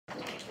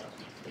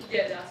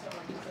Yeah, that's what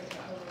I'm thinking.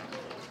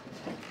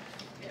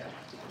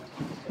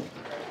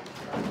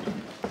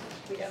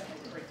 Yeah.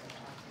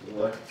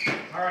 What?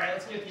 All right,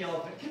 let's get the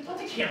elephant. Put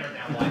the camera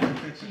down, like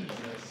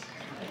Jesus.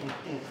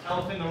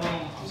 Elephant in the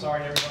room. I'm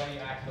sorry, everybody.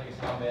 Actually,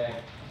 it's not big.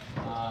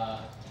 I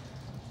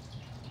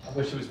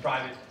wish it was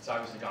private. It's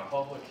obviously gone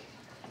public.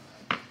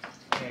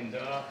 And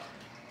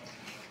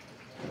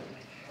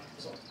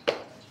so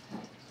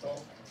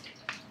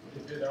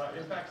if it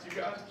impacts you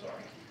guys, I'm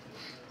sorry.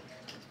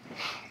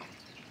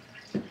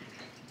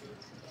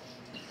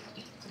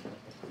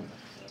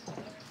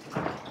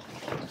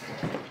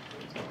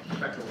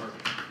 Back to work.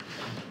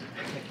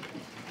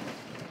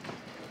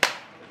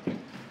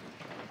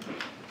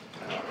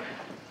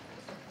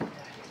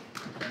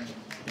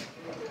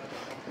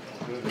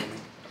 Good, baby.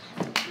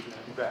 Good to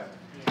have you back.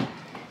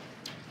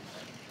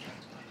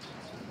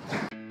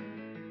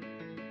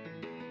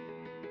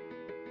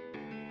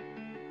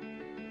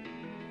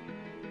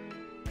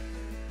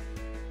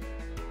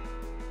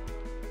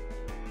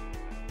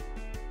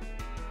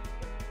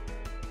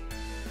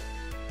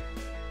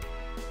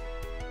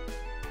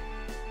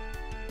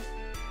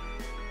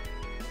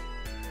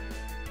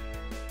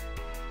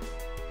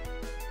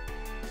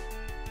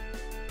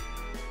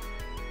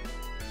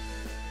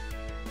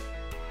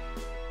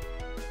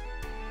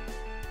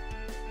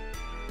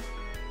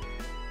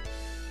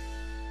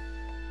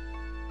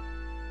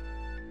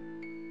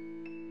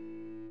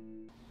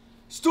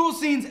 Stool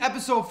Scenes,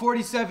 episode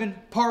 47,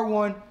 part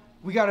 1.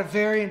 We got a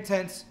very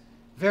intense,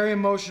 very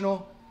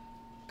emotional,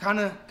 kind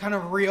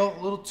of real,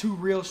 a little too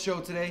real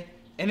show today.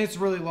 And it's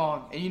really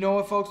long. And you know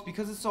what, folks?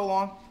 Because it's so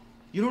long,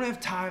 you don't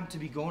have time to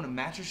be going to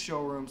mattress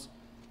showrooms,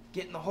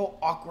 getting the whole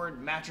awkward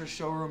mattress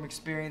showroom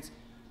experience.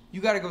 You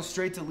got to go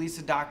straight to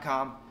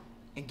Lisa.com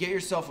and get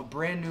yourself a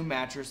brand new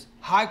mattress,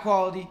 high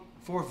quality,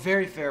 for a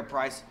very fair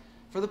price.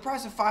 For the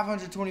price of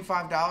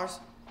 $525,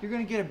 you're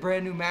going to get a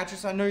brand new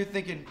mattress. I know you're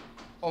thinking,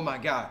 oh my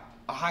God,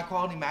 a high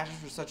quality mattress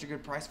for such a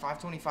good price,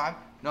 $525?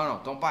 No,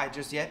 don't buy it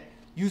just yet.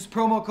 Use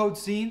promo code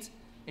SCENES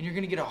and you're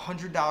gonna get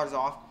 $100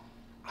 off.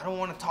 I don't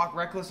wanna talk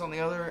reckless on the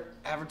other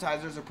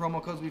advertisers or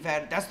promo codes we've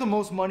had. That's the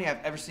most money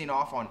I've ever seen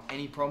off on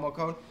any promo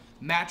code.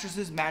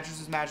 Mattresses,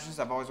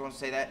 I've always wanted to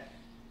say that.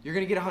 You're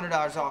gonna get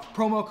 $100 off.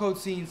 Promo code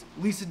SCENES,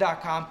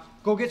 Lisa.com.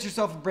 Go get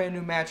yourself a brand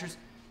new mattress.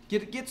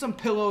 Get some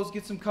pillows,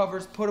 get some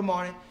covers, put them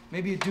on it.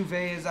 Maybe a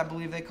duvet, as I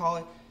believe they call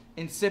it.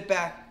 And sit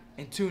back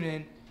and tune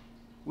in.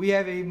 We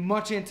have a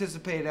much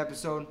anticipated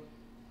episode,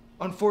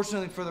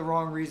 unfortunately for the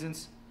wrong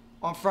reasons.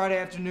 On Friday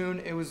afternoon,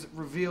 it was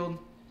revealed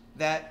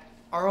that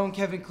our own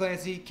Kevin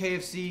Clancy,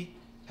 KFC,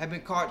 had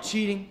been caught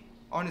cheating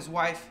on his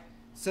wife,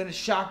 sent a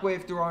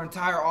shockwave through our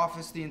entire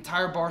office, the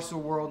entire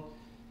Barstool world,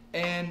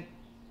 and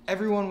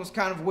everyone was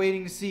kind of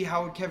waiting to see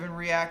how would Kevin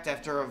react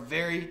after a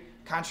very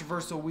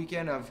controversial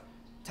weekend of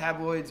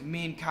tabloids,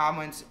 mean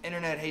comments,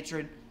 internet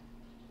hatred.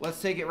 Let's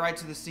take it right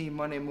to the scene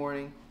Monday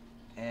morning,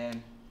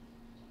 and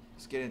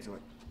let's get into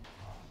it.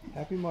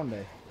 Happy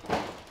Monday.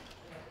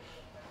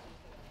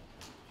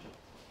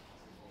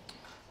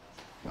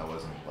 I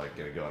wasn't like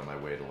gonna go on my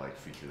way to like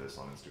feature this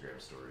on Instagram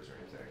stories or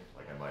anything.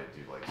 Like I might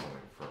do like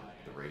something from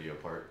the radio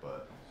part,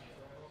 but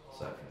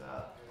aside from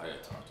that, I gotta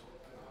talk to him.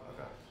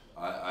 okay.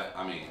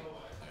 I mean,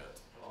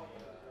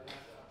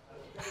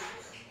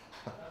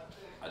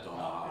 I don't know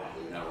how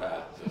we've never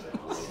had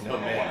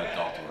one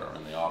adult or whatever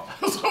in the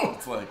office, so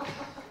it's like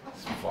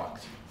it's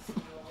fucked.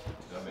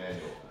 No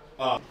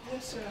manual.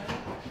 Yes, sir.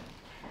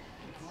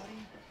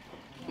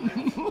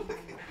 Look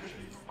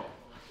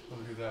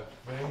at that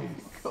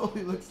face.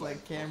 Coley looks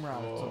like Cameron.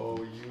 Oh,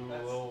 you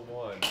little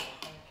one.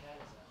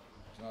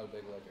 It's not a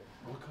big liquor.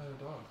 What kind of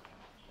dog?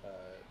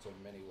 It's a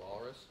mini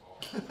walrus.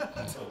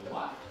 It's a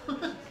what? A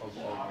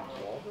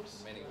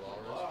walrus? Mini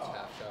walrus. It's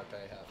half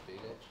Shar-Pei, half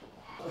beagle.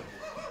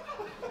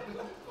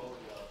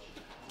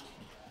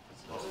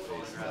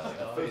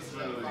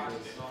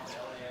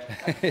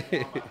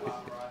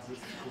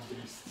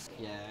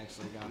 Yeah,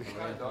 actually got What the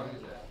kind of dog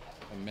is that?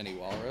 A mini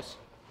walrus.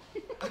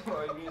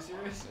 Are you being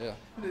serious? Yeah.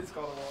 It's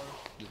called a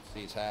walrus.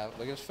 He's half.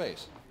 Look at his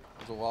face.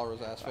 It's a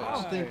walrus ass face.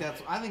 I think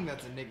that's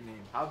a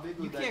nickname. How big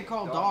was You that can't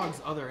call dog?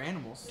 dogs other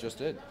animals. Just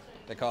did.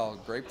 They call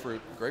it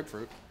grapefruit.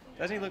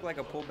 Doesn't he look like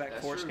a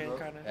pullback foreskin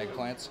kind of?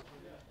 Eggplants.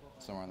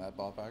 Somewhere in that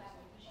ballpark.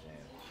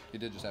 He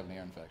did just have an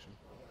ear infection.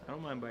 I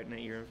don't mind biting an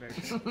ear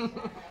infection.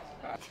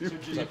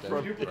 What's up, Dave?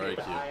 Very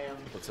cute.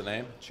 What's the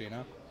name?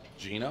 Chino.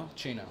 Gino?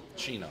 Chino.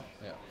 Chino.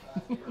 Yeah.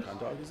 What kind of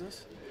dog is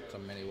this? It's a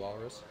mini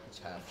walrus. It's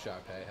half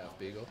Shar-Pei, half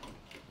beagle.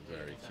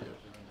 Very cute.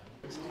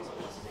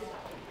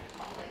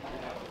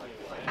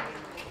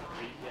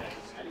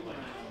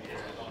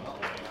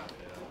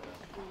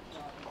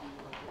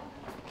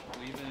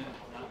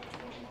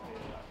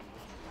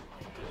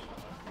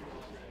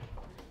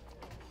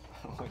 I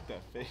don't like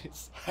that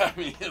face. I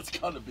mean, it's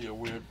gonna be a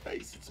weird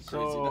face. It's a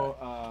crazy day.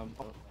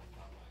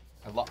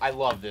 I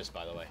love this,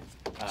 by the way.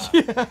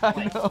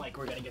 Like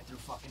we're gonna get through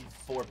fucking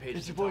 4 pages.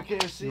 It's your boy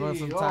KFC. You want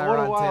some Oh, what a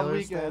Tyrod wild Taylor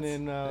weekend stats?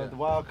 in the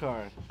wild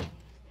card.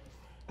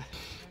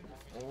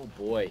 Oh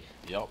boy.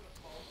 Yep.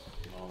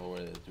 I don't know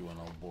where they're doing,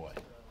 oh boy.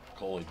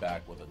 Coley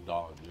back with a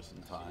dog just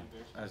in time.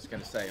 I was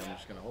gonna say, I'm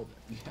just gonna hold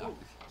it. Yeah.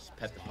 Just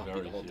pet the puppy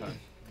Very the whole cute. time.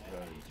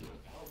 Very cute.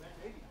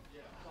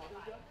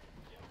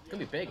 It's gonna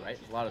be big, right?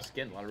 There's a lot of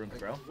skin, a lot of room to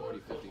grow. 40,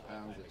 50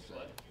 pounds, they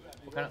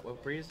say.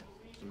 What breed is it?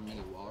 It's a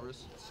mini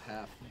walrus. It's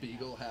half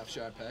beagle, half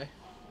Shar-Pei.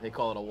 They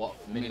call it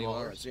a mini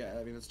walrus. Yeah,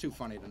 I mean, it's too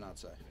funny to not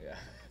say. Yeah.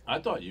 I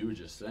thought you were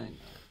just saying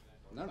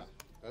that. No,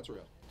 that's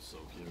real. So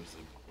curious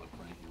what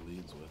Frankie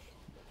leads with.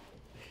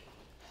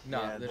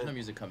 No, Yeah, there's no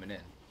music coming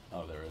in.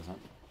 Oh, there isn't.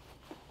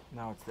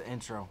 No, it's the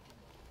intro.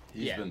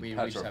 He's Yeah, been we just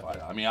have petrified.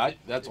 to- I mean,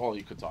 that's all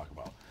you could talk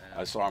about.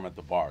 I saw him at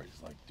the bar.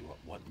 He's like, "Dude,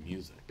 what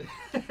music?"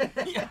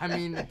 Yeah, I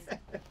mean,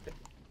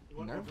 You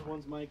want Nerve.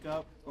 everyone's mic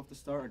up off the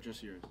start or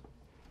just yours?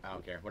 I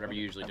don't care. Whatever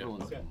you usually do.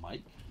 Everyone's like,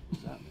 Mike?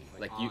 What's that mean?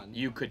 Like on.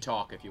 you could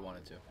talk if you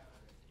wanted to.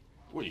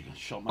 What, you gonna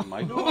shut my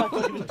mic No, off? I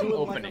thought he was doing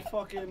Opening. like a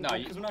fucking. No,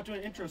 Because you- we're not doing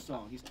an intro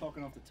song. He's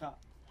talking off the top.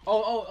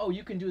 Oh,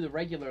 you can do the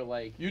regular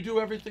like. You do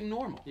everything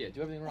normal. Yeah,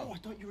 do everything Oh, I wrong.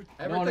 thought you were.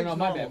 No,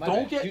 my bad. My Don't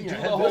bad. get you in do your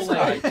the head whole this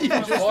like time.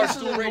 Just Barstool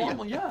listen to radio.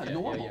 normal. Yeah,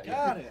 normal.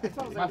 Got it. I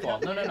thought it was My like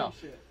fault. No. goddamn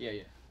shit. Yeah.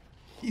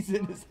 He's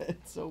in his head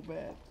so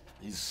bad.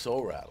 He's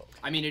so rattled.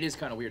 I mean, it is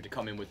kind of weird to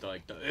come in with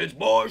like it's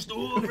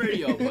Barstool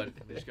radio, but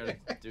we just gotta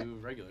do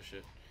regular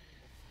shit.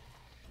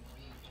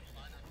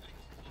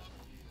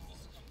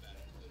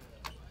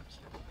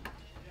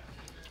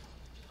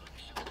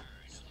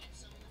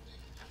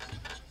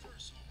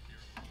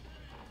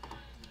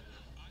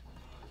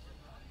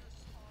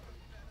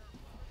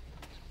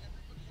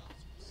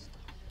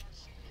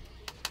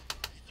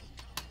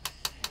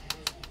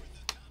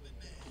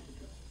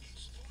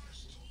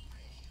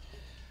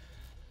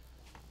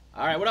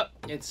 All right, what up?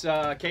 It's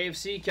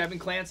KFC, Kevin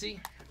Clancy,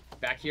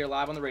 back here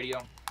live on the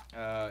radio.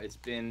 It's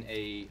been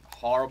a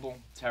horrible,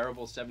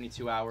 terrible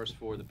 72 hours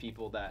for the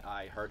people that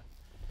I hurt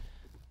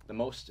the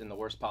most in the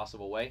worst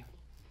possible way.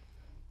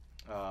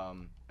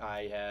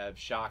 I have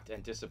shocked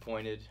and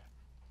disappointed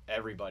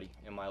everybody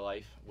in my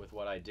life with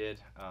what I did,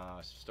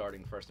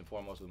 starting first and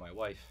foremost with my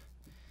wife.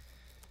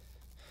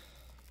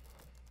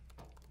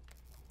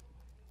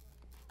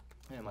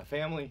 And my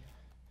family.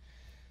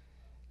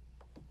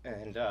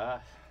 And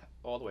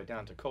all the way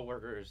down to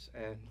coworkers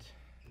and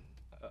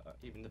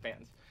even the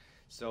fans.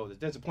 So the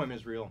disappointment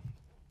is real.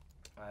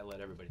 I let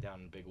everybody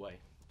down in a big way.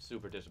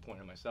 Super disappointed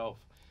in myself,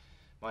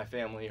 my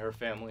family, her,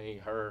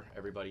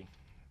 everybody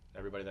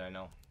that I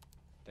know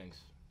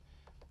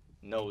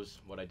knows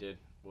what I did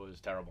was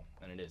terrible,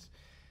 and it is.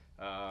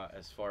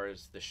 As far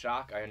as the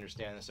shock, I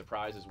understand the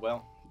surprise as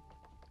well.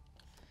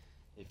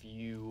 If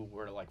you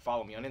were to like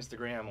follow me on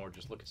Instagram or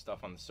just look at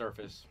stuff on the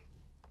surface,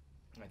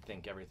 I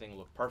think everything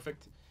looked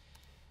perfect.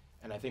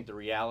 And I think the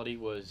reality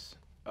was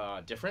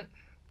different.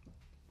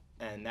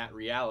 And that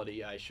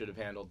reality I should have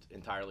handled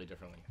entirely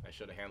differently. I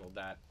should have handled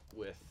that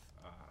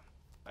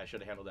I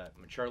should have handled that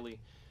maturely.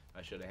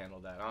 I should have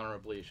handled that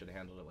honorably. I should have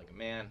handled it like a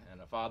man and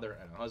a father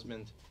and a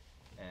husband.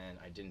 And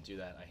I didn't do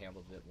that. I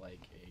handled it like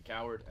a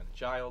coward and a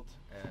child,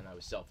 and I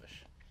was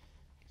selfish.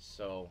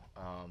 So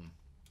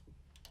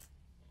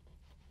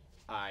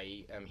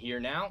I am here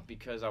now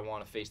because I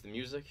want to face the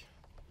music,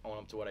 own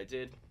up to what I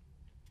did,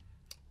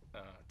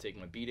 take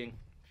my beating.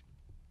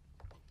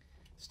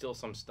 Still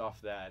some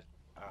stuff that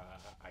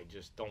I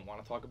just don't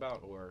want to talk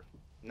about, or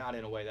not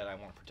in a way that I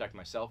want to protect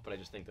myself, but I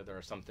just think that there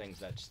are some things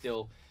that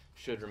still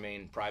should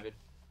remain private.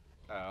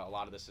 A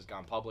lot of this has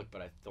gone public,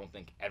 but I don't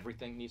think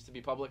everything needs to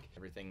be public.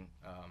 Everything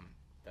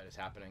that is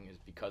happening is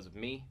because of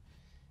me,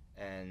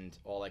 and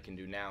all I can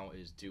do now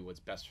is do what's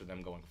best for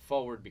them going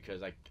forward,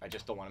 because I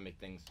just don't want to make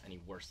things any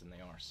worse than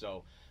they are.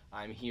 So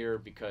I'm here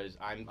because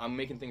I'm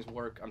making things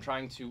work. I'm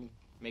trying to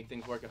make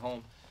things work at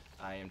home.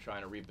 I am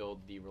trying to rebuild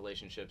the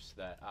relationships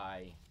that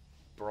I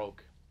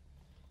broke,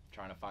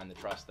 trying to find the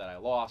trust that I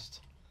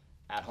lost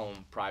at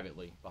home,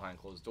 privately, behind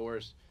closed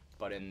doors.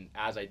 But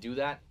as I do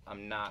that,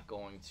 I'm not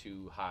going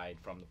to hide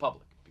from the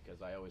public,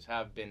 because I always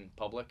have been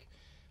public.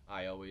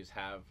 I always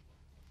have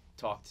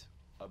talked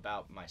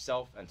about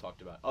myself and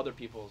talked about other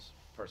people's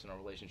personal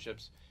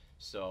relationships.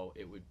 So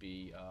it would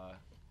be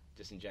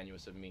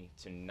disingenuous of me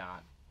to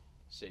not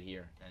sit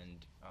here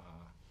and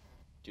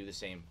do the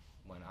same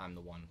when I'm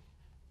the one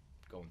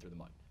going through the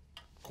mud.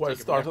 Quite a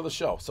start to the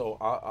show. So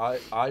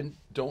I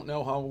don't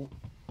know how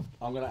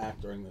I'm going to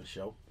act during this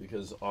show,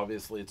 because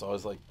obviously it's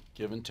always like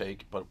give and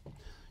take, but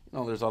you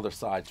know, there's other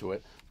side to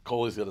it.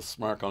 Coley's got a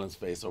smirk on his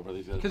face over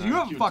these. Because you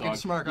have a fucking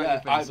smirk on your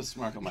face. I have a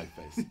smirk on my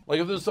face. Like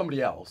if there's somebody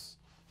else,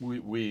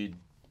 we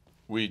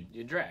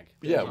You drag.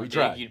 yeah, we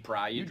drag. You'd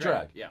pry. You You'd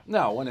drag. Yeah.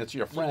 No, when it's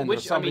your friend or Which,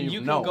 I somebody mean, you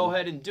you've can known. go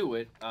ahead and do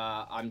it.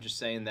 I'm just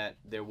saying that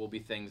there will be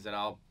things that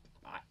I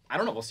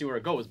don't know. We'll see where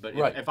it goes. But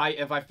Right. if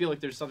I feel like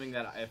there's something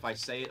that if I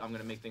say it, I'm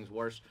going to make things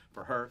worse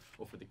for her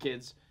or for the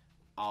kids,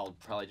 I'll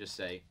probably just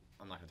say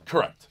I'm not going to.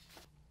 Correct.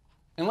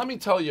 And let me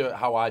tell you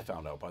how I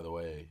found out, by the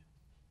way.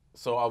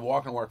 So I was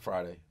walking to work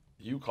Friday.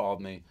 You called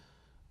me,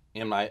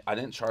 and I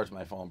didn't charge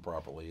my phone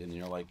properly. And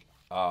you're like,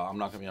 I'm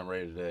not going to be on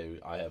radio today.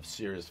 I have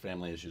serious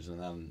family issues. And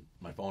then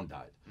my phone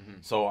died. Mm-hmm.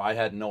 So I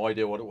had no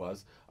idea what it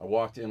was. I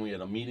walked in. We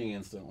had a meeting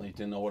instantly.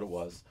 Didn't know what it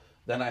was.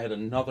 Then I had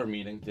another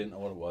meeting, didn't know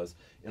what it was,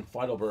 and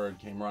Feidelberg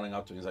came running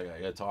up to me. He's like, I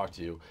gotta talk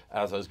to you,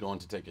 as I was going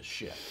to take a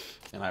shit.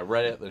 And I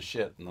read the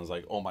shit, and I was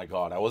like, oh my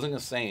God. I wasn't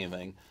gonna say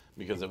anything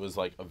because it was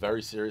like a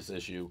very serious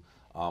issue,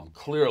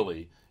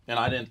 clearly, and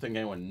I didn't think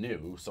anyone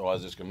knew, so I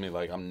was just gonna be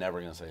like, I'm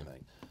never gonna say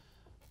anything.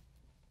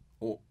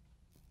 Well,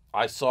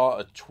 I saw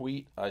a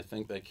tweet, I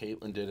think that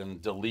Caitlyn did,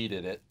 and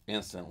deleted it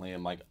instantly,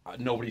 and like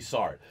nobody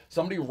saw it.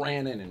 Somebody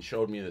ran in and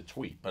showed me the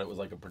tweet, but it was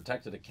like a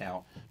protected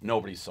account.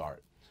 Nobody saw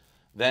it.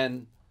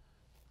 Then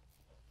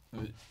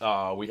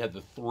we had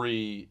the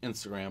 3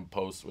 Instagram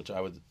posts, which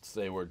I would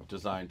say were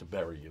designed to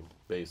bury you,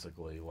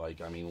 basically. Like,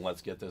 I mean,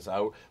 let's get this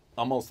out.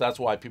 Almost that's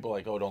why people are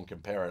like, oh, don't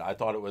compare it. I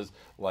thought it was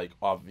like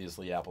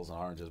obviously apples and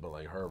oranges, but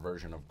like her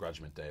version of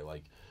Grudgment Day.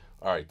 Like,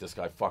 all right, this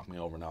guy fucked me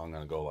over. Now I'm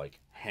gonna go like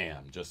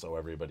ham, just so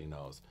everybody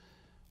knows.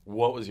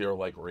 What was your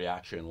like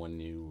reaction when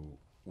you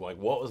like?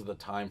 What was the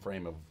time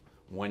frame of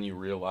when you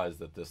realized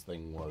that this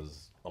thing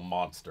was a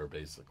monster,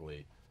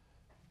 basically?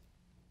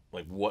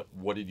 Like, what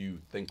did you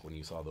think when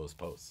you saw those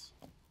posts?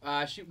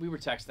 We were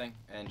texting,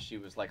 and she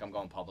was like, "I'm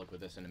going public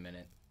with this in a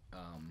minute."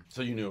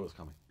 So you knew it was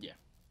coming. Yeah.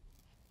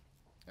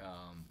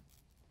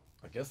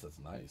 I guess that's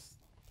nice,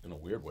 in a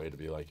weird way, to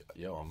be like,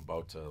 yo, I'm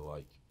about to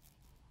like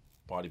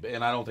body,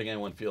 and I don't think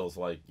anyone feels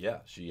like, yeah,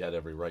 she had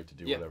every right to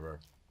do whatever.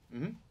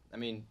 Mm-hmm. I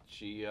mean,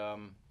 she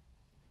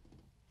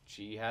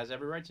has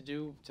every right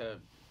to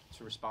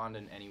respond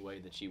in any way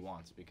that she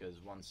wants,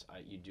 because once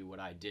you do what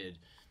I did,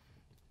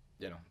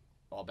 you know,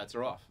 all bets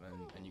are off,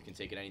 and you can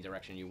take it any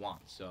direction you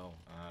want. So,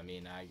 I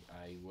mean, I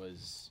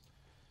was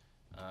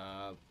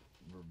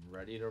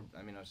ready to,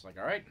 I mean, I was like,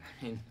 all right.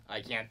 I mean,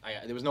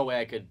 there was no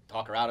way I could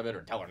talk her out of it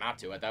or tell her not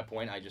to. At that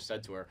point, I just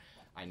said to her,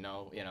 I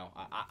know, you know,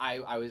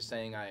 I was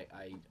saying, I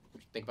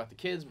think about the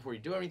kids before you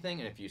do anything,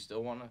 and if you're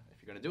going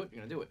to do it, you're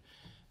going to do it.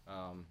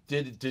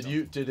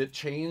 Did it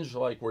change,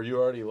 like, were you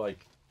already,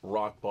 like,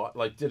 rock bottom?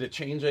 Like, did it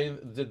change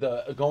anything? Did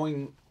the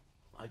going,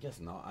 I guess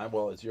not.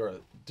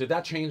 Did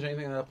that change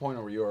anything at that point,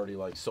 or were you already,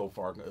 like, so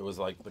far, it was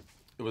like,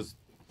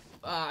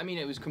 I mean,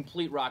 it was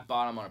complete rock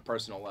bottom on a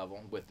personal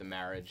level with the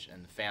marriage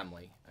and the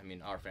family. I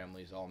mean, our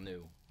families all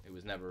knew. It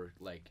was never,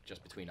 like,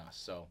 just between us.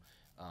 So,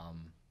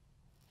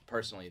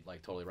 personally,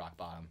 like, totally rock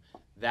bottom.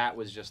 That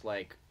was just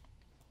like,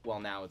 well,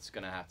 now it's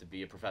going to have to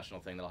be a professional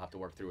thing that I'll have to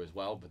work through as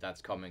well, but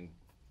that's coming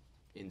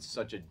in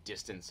such a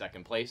distant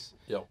second place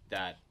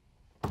that,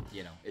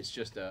 you know, it's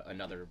just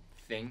another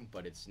thing,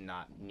 but it's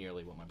not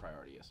nearly what my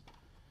priority is.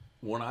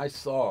 When I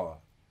saw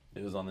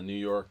it was on the New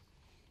York,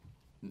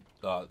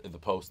 the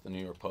New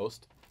York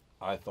Post,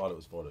 I thought it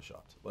was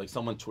photoshopped. Like,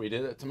 someone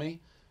tweeted it to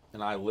me,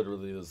 and I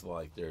literally was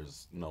like,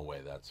 there's no way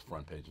that's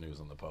front page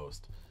news on the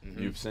Post.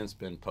 Mm-hmm. You've since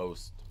been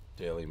Post,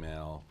 Daily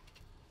Mail,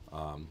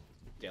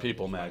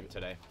 People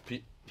today.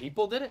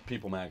 People did it?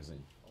 People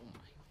Magazine. Oh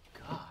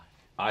my God.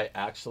 I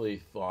actually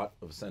thought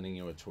of sending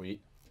you a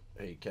tweet.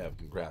 Hey, Kev,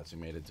 congrats, you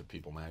made it to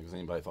People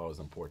Magazine, but I thought it was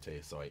in poor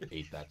taste, so I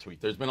ate that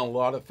tweet. There's been a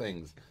lot of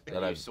things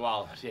that I've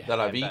swallowed,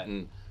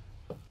 eaten.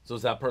 So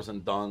is that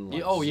person done?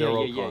 Like,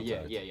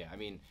 yeah. I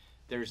mean,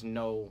 there's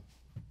no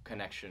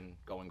connection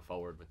going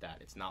forward with that.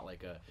 It's not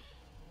like a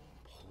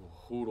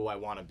who do I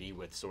want to be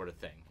with sort of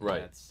thing.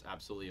 Right. That's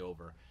absolutely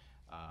over.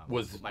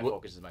 My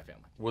focus is my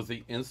family. Was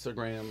the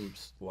Instagram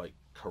like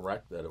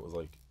correct that it was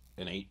like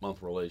an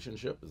 8-month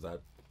relationship? Is that?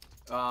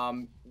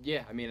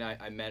 Yeah. I mean,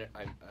 I met it.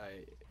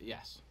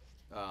 Yes.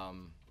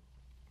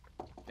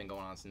 Been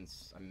going on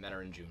since I met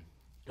her in June.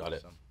 Got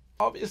it. So.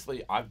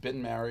 Obviously, I've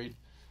been married,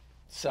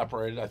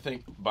 separated. I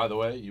think, by the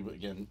way, you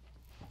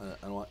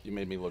you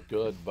made me look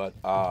good, but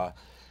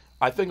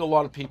I think a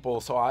lot of people.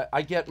 So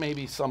I get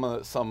maybe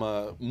some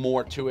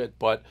more to it,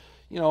 but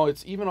you know,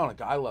 it's even on a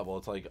guy level.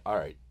 It's like, all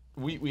right,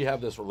 we have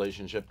this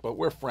relationship, but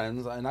we're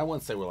friends, and I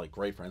wouldn't say we're like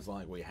great friends. Not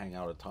like we hang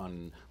out a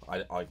ton.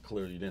 I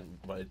clearly didn't,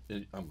 but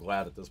I'm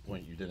glad at this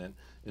point you didn't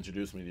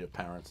introduce me to your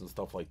parents and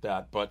stuff like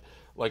that. But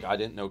like, I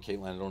didn't know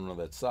Caitlyn. I don't know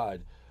that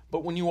side.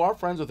 But when you are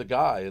friends with a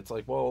guy, it's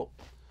like, well,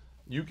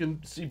 you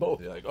can see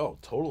both. You're like, oh,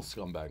 total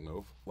scumbag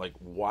move, like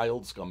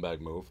wild scumbag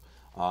move.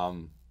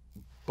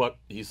 But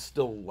he's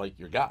still like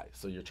your guy,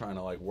 so you're trying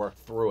to like work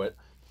through it.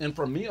 And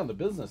for me on the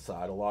business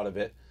side, a lot of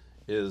it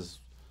is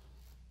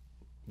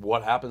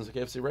what happens at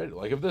KFC Radio.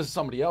 Like, if this is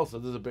somebody else,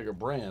 if this is a bigger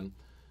brand,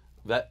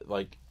 that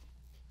like,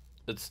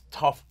 it's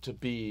tough to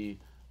be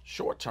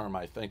short term.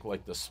 I think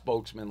like the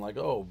spokesman, like,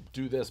 oh,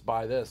 do this,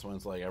 buy this, when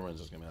it's like everyone's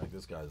just gonna be like,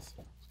 this guy's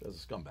a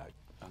scumbag.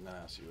 I'm gonna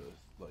ask you,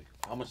 like,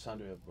 how much time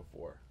do we have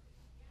before?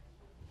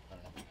 I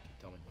don't know.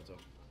 Tell me what's up.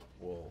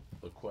 Well,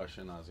 the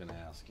question I was gonna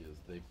ask is,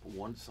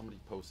 somebody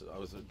posted. I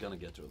was gonna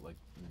get to it. Like,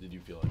 did you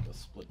feel like a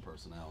split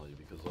personality?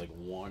 Because like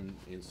one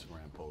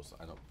Instagram post,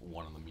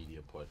 one on the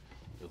media put,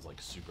 it was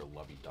like super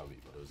lovey-dovey,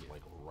 but it was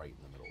like right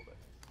in the middle of it.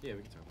 Yeah,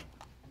 we can talk about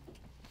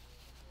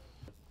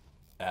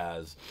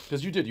it.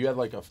 Because you had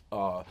like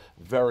a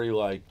very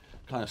like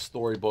kind of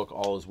storybook,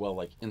 all as well,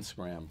 like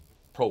Instagram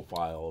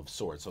profile of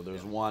sorts. So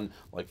there's one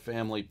like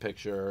family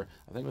picture,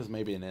 I think it was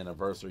maybe an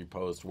anniversary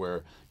post,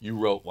 where you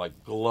wrote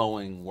like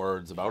glowing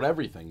words about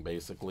everything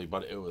basically,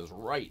 but it was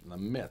right in the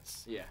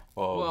midst. Yeah.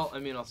 Well, I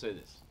mean, I'll say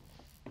this.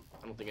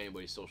 I don't think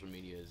anybody's social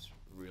media is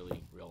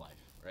really real life,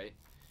 right?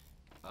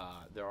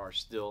 There are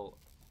still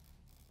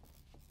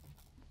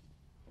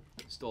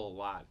a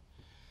lot.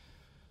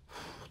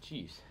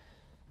 Jeez.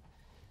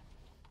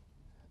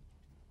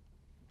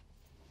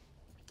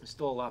 There's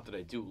still a lot that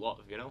I do love,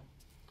 you know?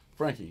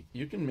 Frankie,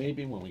 you can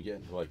maybe, when we get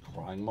into like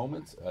crying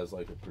moments, as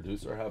like a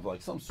producer, have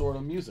like some sort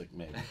of music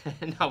maybe.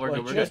 No, we're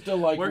like, good. just to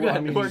like, We're good. I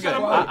mean, We're he's good.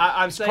 crying.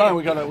 I'm He's saying crying.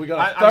 We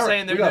got I'm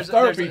saying there's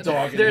therapy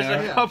talking there's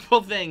here. a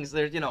couple things.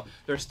 There's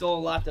still a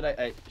lot that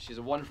I. She's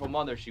a wonderful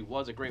mother. She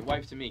was a great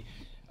wife to me.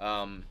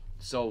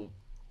 So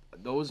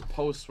those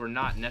posts were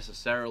not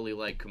necessarily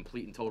like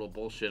complete and total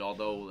bullshit,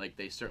 although like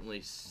they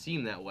certainly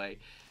seem that way.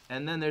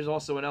 And then there's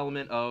also an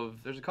element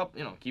of there's a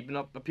couple, keeping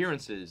up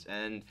appearances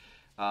and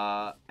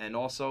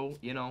also,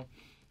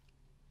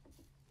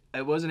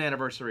 it was an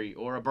anniversary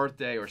or a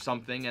birthday or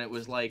something, and it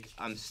was like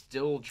I'm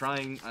still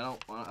trying.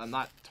 I'm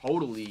not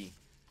totally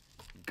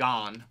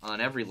gone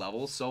on every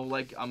level, so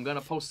like I'm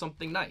gonna post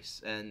something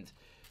nice, and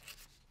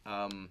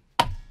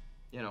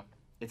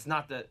it's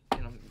not that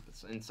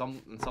in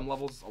some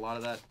levels a lot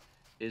of that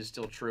is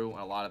still true, and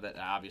a lot of it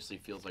obviously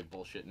feels like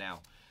bullshit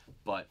now.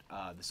 But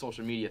the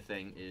social media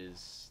thing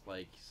is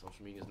like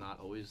social media is not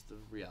always the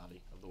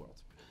reality of the world.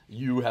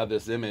 You have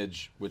this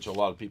image, which a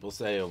lot of people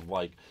say, of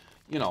like,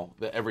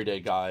 the everyday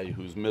guy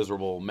who's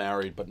miserable,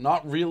 married, but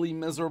not really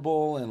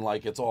miserable, and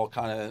like it's all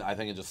kind of. I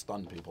think it just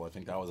stunned people. I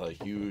think that was a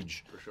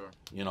huge, for sure,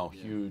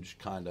 huge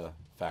kind of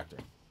factor.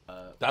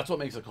 That's what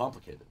makes it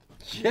complicated.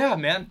 Yeah,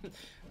 man.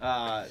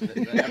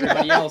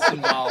 Everybody else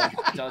involved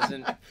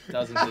doesn't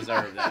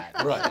deserve that.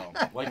 Right. So.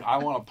 Like I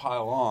want to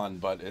pile on,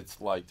 but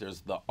it's like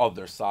there's the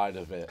other side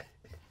of it.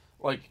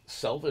 Like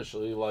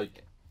selfishly,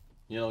 like.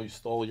 You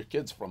stole your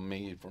kids from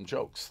me from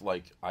jokes.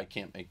 Like, I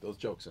can't make those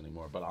jokes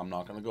anymore, but I'm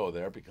not going to go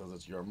there because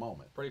it's your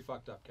moment. Pretty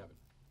fucked up, Kevin.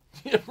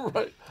 Yeah,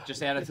 right.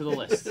 Just add it to the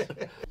list. This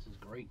is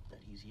great that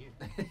he's here.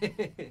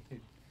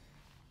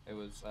 It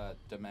was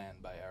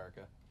Demand by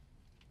Erica.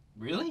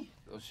 Really?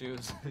 So she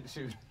was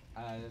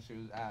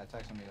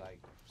texting me like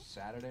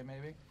Saturday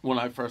maybe. When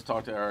I first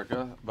talked to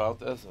Erica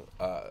about this,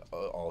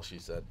 all she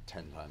said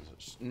 10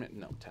 times, no,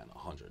 10,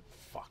 100,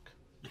 fuck.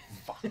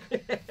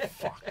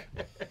 Fuck.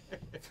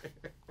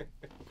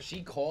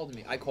 She called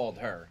me. I called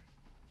her.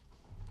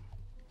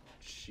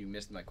 She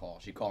missed my call.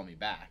 She called me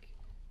back,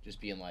 just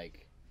being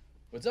like,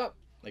 "What's up?"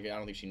 Like I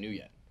don't think she knew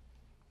yet.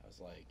 I was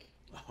like,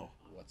 Oh.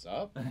 "What's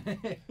up?" I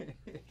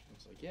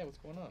was like, "Yeah, what's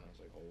going on?" I was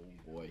like,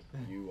 "Oh boy,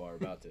 you are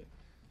about to."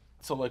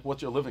 So, like,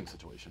 what's your living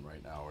situation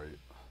right now? Are you...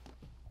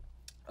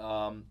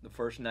 The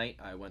first night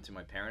I went to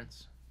my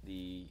parents. Do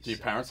your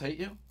parents hate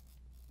you?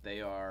 They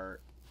are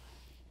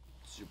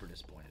some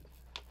disappointed.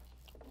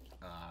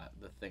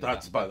 The thing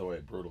That's, by the way,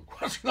 a brutal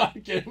question. I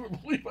can't even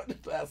believe I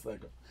just asked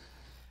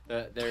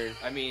that.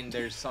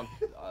 There's some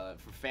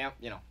for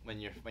when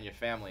you're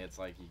family, it's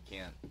like you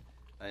can't.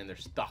 They're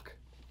stuck.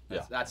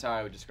 That's how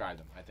I would describe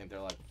them. I think they're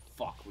like,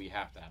 fuck, we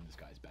have to have this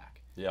guy's back.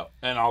 Yeah,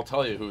 and I'll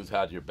tell you who's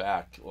had your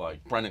back.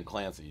 Like Brendan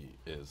Clancy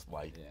is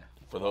like,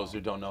 for those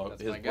who don't know,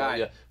 that's his my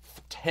guy.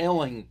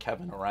 tailing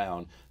Kevin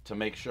around to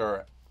make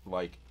sure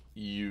like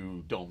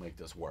you don't make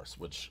this worse.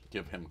 Which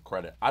give him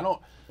credit. I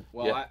don't.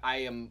 Well, yeah. I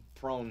am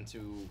prone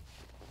to.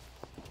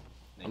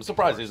 I'm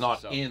surprised he's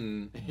not so.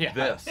 in Yeah.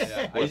 this.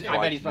 Yeah. With, I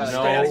bet he's probably no,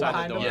 straight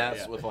outside the door. Yes,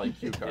 Yeah. with like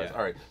cue cards. Yeah.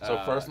 All right. So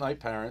first night,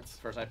 parents.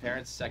 First night,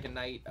 parents. Second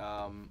night,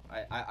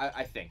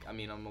 I think. I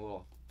mean, I'm a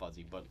little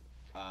fuzzy, but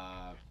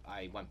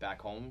I went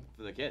back home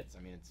for the kids.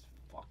 I mean, it's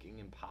fucking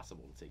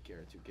impossible to take care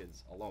of 2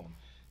 kids alone.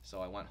 So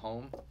I went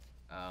home.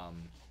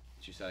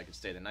 She said I could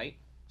stay the night,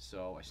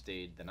 so I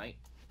stayed the night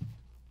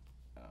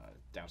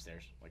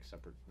downstairs, like a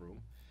separate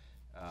room.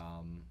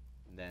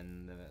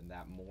 Then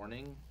that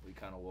morning, we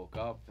kind of woke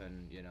up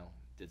and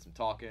did some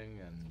talking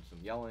and some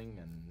yelling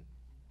and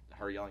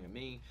her yelling at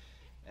me,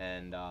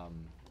 and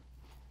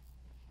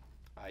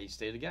I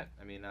stayed again.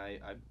 I mean,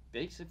 I've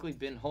basically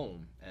been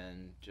home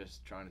and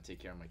just trying to take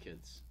care of my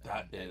kids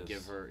and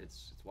give her.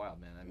 It's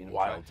wild, man. I mean,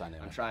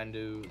 I'm trying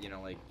to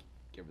like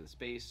give her the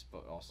space,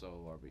 but also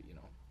are we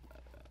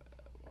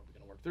are we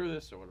gonna work through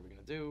this or what are we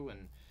gonna do?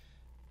 And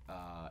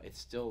it's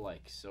still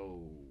like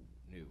so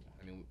new.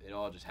 I mean, it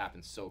all just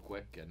happened so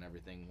quick and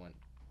everything went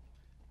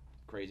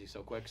crazy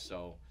so quick.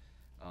 So.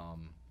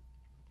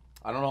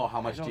 I don't know how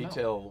much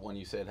detail, when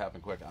you say it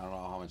happened quick, I don't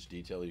know how much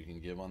detail you can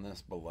give on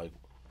this, but like,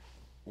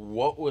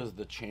 what was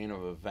the chain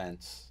of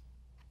events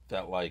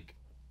that like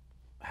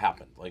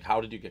happened? Like, how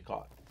did you get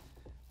caught?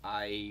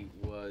 I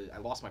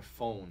lost my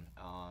phone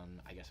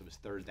on, I guess it was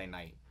Thursday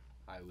night.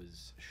 I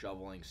was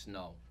shoveling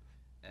snow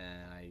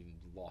and I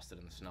lost it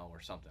in the snow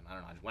or something. I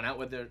don't know. I just went out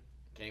with it,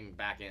 came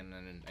back in,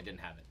 and I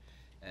didn't have it.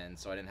 And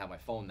so I didn't have my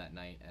phone that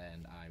night,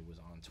 and I was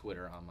on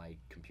Twitter on my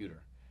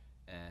computer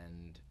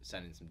and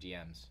sending some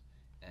DMs.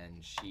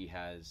 And she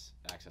has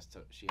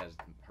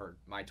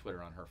my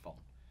Twitter on her phone.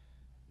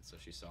 And so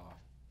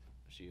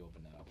she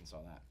opened that up and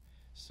saw that.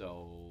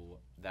 So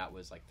that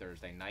was like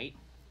Thursday night.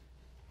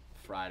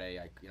 Friday,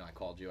 I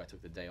called you. I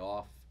took the day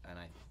off, and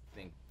I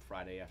think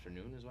Friday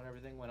afternoon is when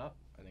everything went up.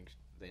 I think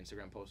the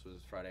Instagram post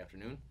was Friday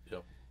afternoon.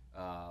 Yep.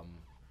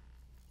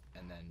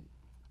 And then,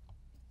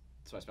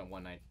 so I spent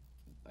one night,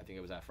 I think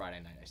it was that Friday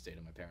night, I stayed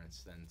at my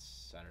parents', then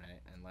Saturday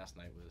night, and last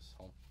night was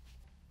home.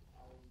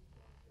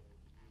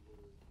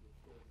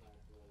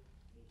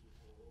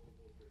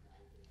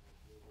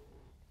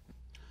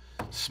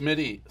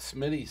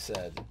 Smitty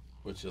said,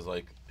 which is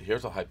like,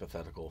 here's a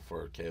hypothetical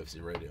for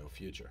KFC Radio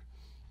future.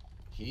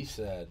 He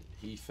said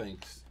he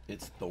thinks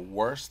it's the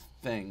worst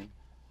thing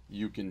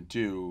you can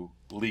do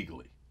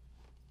legally.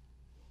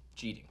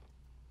 Cheating.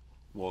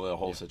 Well, the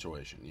whole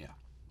situation, yeah.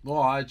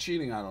 Well,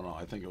 cheating, I don't know.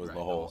 I think it was Right, the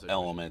the whole whole situation.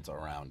 element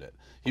around it.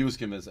 He was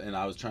convinced, and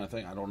I was trying to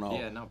think, I don't know.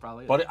 Yeah, no,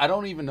 probably is. But I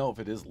don't even know if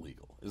it is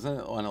legal. Isn't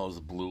it one of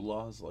those blue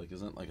laws? Like,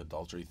 isn't like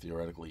adultery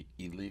theoretically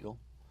illegal?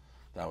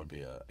 That would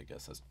be I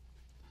guess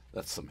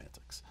that's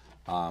semantics.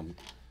 How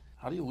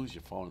do you lose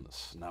your phone in the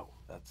snow?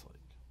 That's like,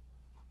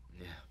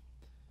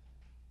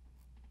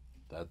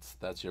 Yeah.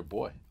 that's your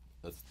boy.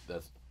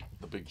 That's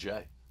the big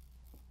J.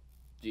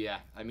 Yeah,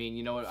 I mean,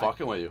 you know what?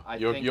 Fucking with you. I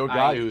You're think a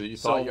guy who you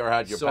thought you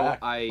had your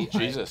back.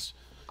 Jesus.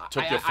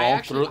 Took your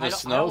phone through the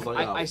snow.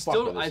 I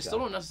still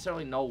don't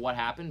necessarily know what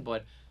happened,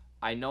 but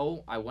I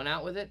know I went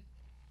out with it.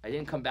 I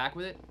didn't come back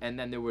with it, and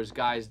then there was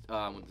guys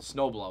with the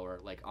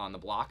snowblower like on the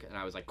block, and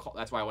I was like,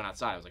 that's why I went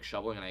outside. I was like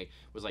shoveling, and I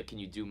was like, can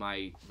you do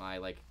my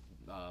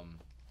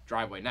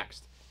driveway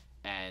next?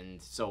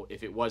 And so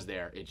if it was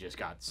there, it just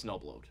got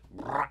snowblowed.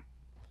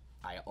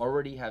 I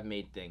already have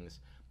made things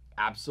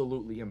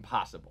absolutely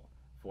impossible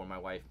for my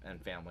wife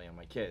and family and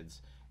my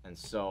kids, and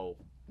so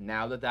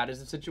now that is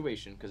the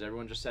situation, because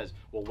everyone just says,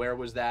 well, where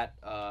was that,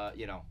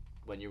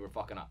 when you were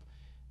fucking up?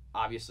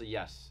 Obviously,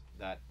 yes,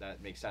 that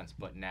makes sense,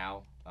 but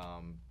now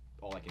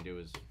all I can do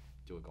is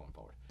do it going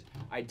forward.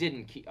 I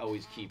didn't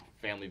always keep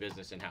family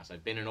business in-house.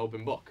 I've been an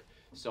open book,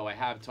 so I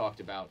have talked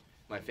about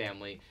my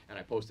family, and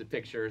I posted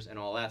pictures and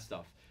all that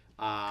stuff.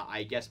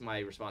 I guess my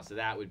response to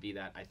that would be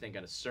that I think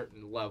at a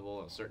certain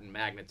level, a certain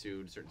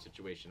magnitude, a certain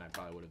situation, I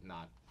probably would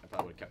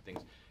have kept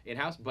things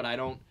in-house, but I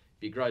don't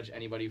begrudge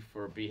anybody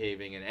for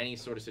behaving in any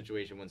sort of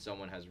situation when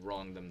someone has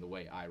wronged them the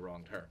way I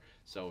wronged her.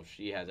 So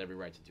she has every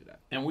right to do that.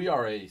 And we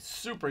are a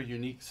super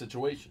unique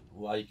situation.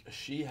 Like,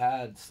 she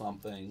had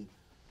something,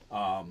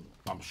 I'm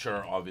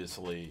sure,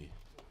 obviously,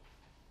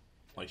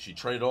 like, she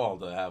traded all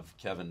to have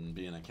Kevin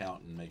be an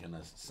accountant making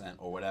a cent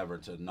or whatever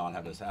to not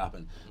have this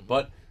happen. Mm-hmm.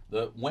 But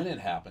when it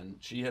happened,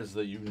 she has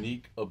the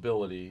unique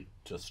ability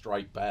to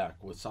strike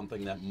back with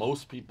something that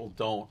most people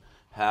don't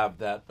have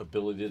that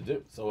ability to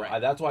do. So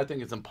right. That's why I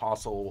think it's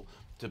impossible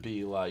to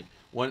be like,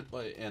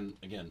 and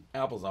again,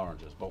 apples and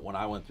oranges, but when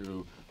I went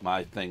through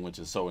my thing, which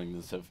is so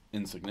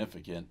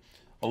insignificant,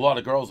 a lot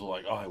of girls were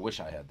like, oh, I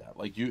wish I had that.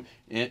 Like, you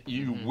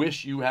mm-hmm.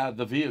 wish you had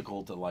the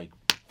vehicle to, like,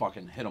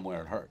 fucking hit them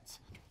where it hurts.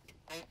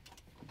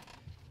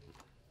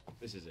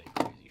 This is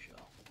a crazy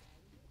show.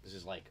 This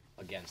is, like,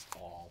 against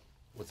all.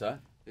 What's that?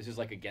 This is,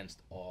 like,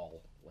 against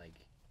all. Like,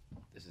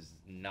 this is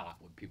not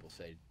what people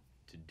say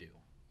to do.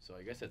 So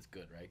I guess that's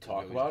good, right?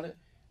 Talk about it?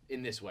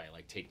 In this way,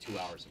 like, take 2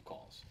 hours of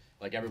calls.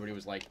 Like, everybody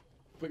was like,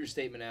 put your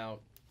statement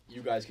out.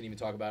 You guys can even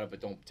talk about it, but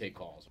don't take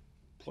calls.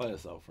 Play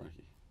us out,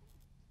 Frankie.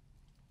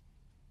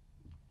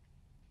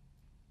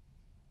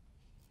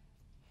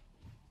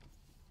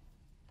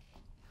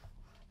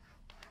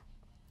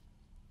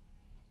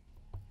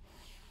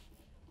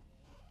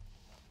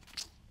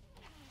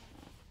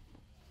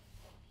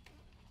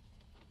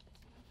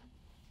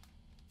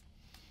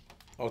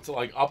 Oh, it's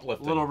like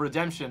uplifting. A little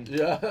redemption.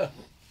 Yeah.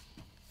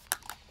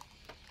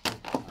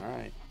 All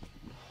right.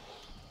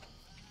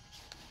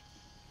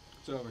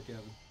 It's over,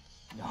 Kevin.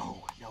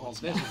 No, Well, it's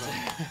this not. is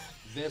over.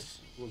 This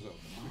was over.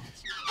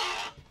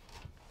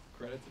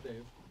 Credit to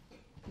Dave.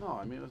 No,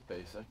 I mean, it was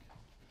basic.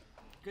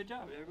 Good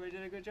job. Everybody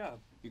did a good job.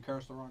 You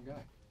cursed the wrong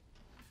guy.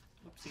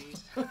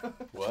 Whoopsies.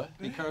 What?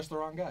 You cursed the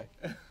wrong guy.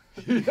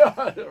 Yeah,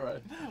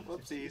 right.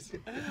 Whoopsies.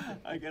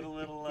 I get a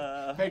little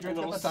Patriots a and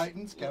little the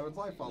Titans. Kevin's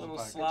life a falls little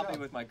apart. Good sloppy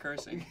job. with my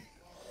cursing.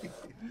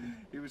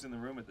 He was in the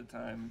room at the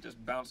time.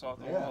 Just bounced off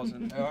the Yeah. walls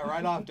and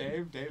Right off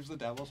Dave. Dave's the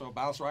devil, so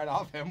bounce right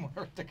off him.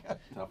 We're together.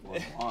 Tough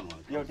one on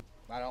one. Yo.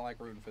 I don't like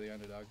rooting for the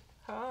underdog.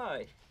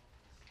 Hi.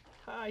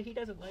 Hi, he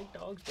doesn't like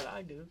dogs, but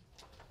I do.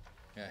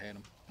 Yeah, I hate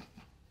him.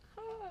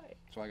 Hi.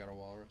 So I got a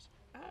walrus.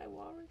 Hi,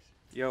 Walrus.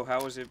 Yo,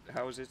 how was it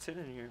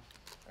sitting here?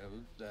 I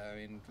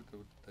mean,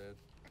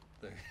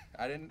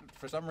 I didn't,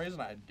 for some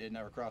reason, it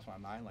never crossed my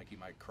mind, like, he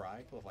might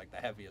cry with, like, the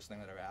heaviest thing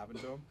that ever happened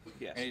to him.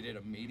 Yes. And he did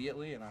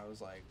immediately, and I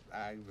was like,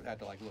 I had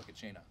to, like, look at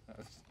Sheena.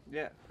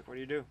 Yeah. What do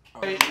you do?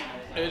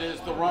 It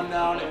is the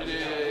rundown. It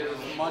is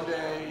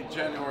Monday,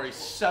 January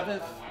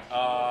 7th.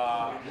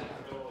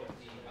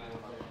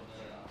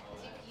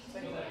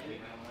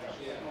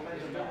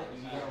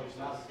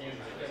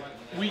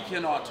 We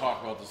cannot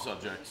talk about the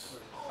subjects.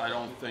 I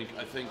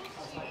think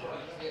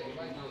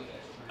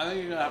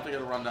you're gonna have to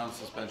get a rundown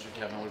suspension,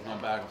 Kevin. We've gone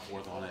back and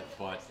forth on it,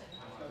 but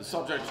the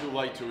subject's too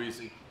light, too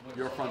easy.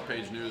 Your front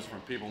page news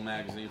from People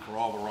Magazine for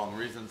all the wrong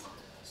reasons.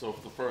 So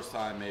for the first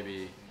time,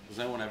 maybe, has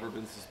anyone ever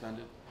been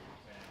suspended?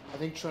 I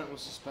think Trent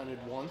was suspended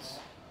once,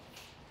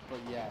 but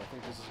yeah, I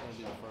think this is going to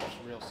be the first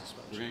real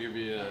suspension. We're gonna give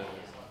you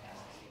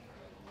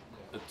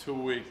a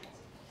 2-week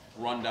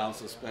rundown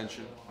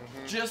suspension.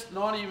 Just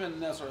not even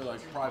necessarily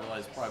like private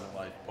life,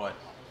 but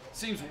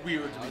seems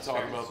weird to be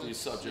talking about these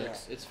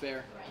subjects. It's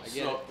fair. I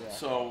get it. Yeah.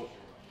 So,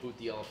 boot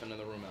the elephant in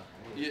the room out.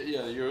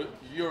 Yeah,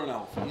 you're an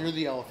elephant. You're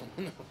the elephant.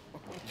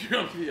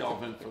 You're the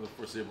elephant for the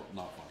foreseeable.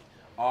 Not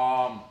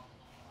funny.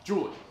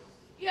 Julie.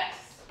 Yes.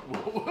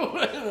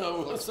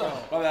 What's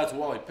up? Oh, that's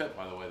Wally Pitt,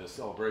 by the way, the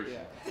celebration.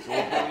 Yeah. So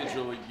we'll bring in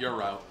Julie.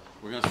 You're out.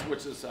 We're going to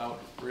switch this out.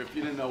 If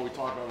you didn't know, we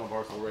talked about it on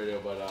Barstool Radio,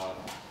 but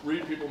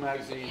read People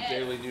Magazine, Yes.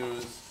 Daily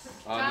News,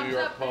 Time's New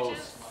York up,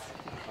 Post,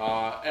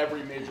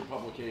 every major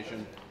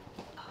publication.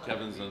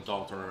 Kevin's an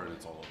adulterer, and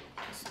it's all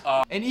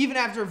over. And even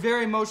after a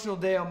very emotional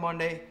day on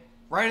Monday,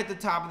 right at the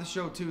top of the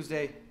show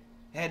Tuesday,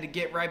 had to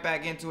get right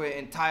back into it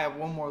and tie up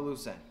one more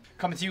loose end.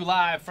 Coming to you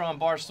live from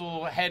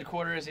Barstool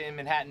headquarters in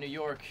Manhattan, New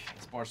York.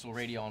 It's Barstool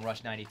Radio on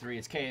Rush 93.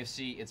 It's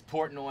KFC, it's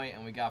Portnoy,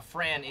 and we got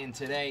Fran in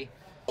today.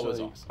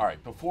 All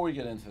right, before we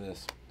get into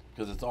this,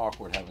 because it's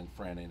awkward having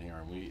Fran in here,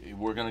 and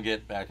we're going to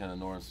get back into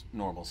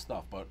normal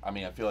stuff, but I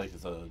mean, I feel like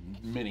it's a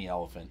mini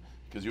elephant,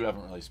 because you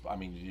haven't really,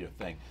 you do your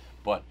thing.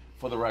 But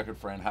for the record,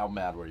 Fran, how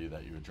mad were you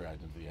that you were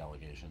dragged into the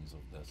allegations of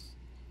this?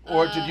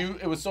 Or did you?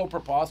 It was so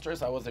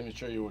preposterous. I wasn't even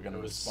sure you were going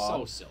to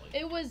respond. So silly.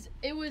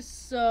 It was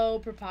so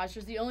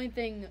preposterous. The only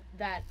thing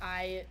that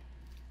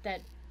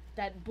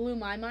that blew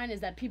my mind is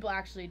that people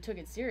actually took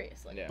it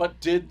seriously. Yeah. But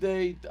did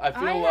they? I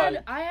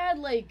had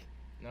like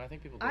No, I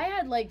think people did. I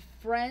had like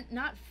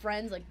not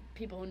friends, like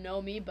people who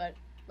know me, but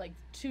like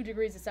 2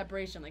 degrees of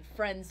separation. Like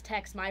friends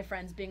text my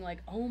friends being like,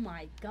 "Oh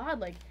my God,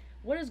 like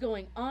what is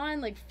going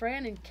on?" Like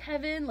Fran and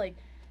Kevin, like.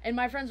 And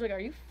my friends were like,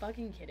 "Are you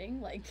fucking kidding?"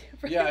 Like,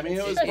 yeah, I mean,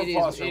 it was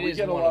preposterous. We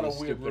get a lot of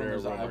weird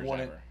rumors.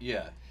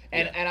 Yeah,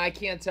 and I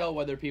can't tell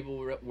whether people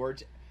were.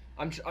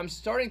 I'm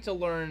starting to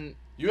learn.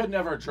 You had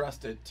never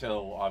addressed it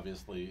till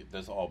obviously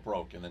this all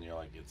broke, and then you're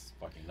like, "It's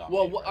fucking not."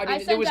 Well, me, right? I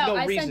mean, there was no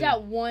reason. I sent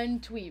out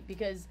one tweet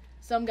because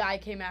some guy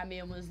came at me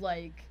and was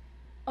like,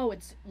 "Oh,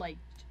 it's like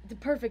the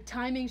perfect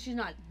timing. She's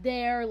not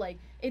there. Like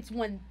it's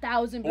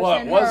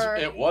 1,000% her."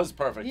 It was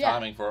perfect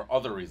timing for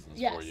other reasons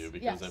for you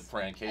because if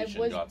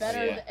Francation got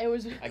better. It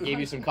was. I gave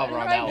you some cover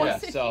on that one. Yeah.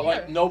 So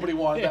like nobody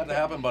wanted that to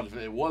happen, but if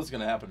it was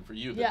going to happen for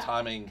you, the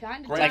timing.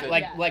 Granted,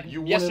 like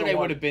yesterday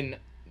would have been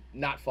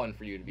not fun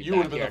for you to be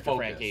back here for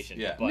Francation.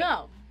 Yeah. But,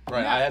 no.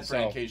 Right, I had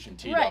Francation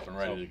teed up and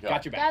ready to go.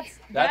 Got your back.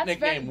 That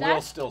nickname will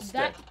still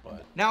stick.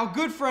 But now, a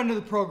good friend of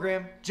the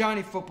program,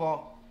 Johnny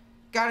Football,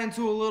 got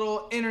into a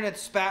little internet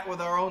spat with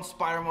our own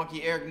spider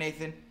monkey, Eric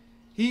Nathan.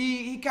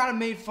 He kind of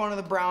made fun of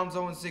the Browns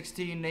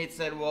 0-16. Nate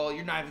said, "Well,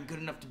 you're not even good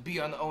enough to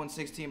be on the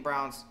 0-16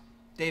 Browns."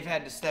 Dave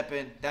had to step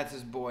in. That's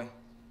his boy.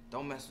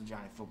 Don't mess with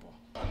Johnny Football.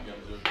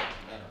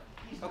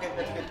 Okay,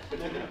 that's good.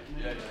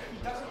 Yeah.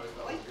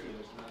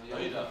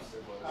 He does.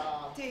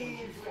 Dave.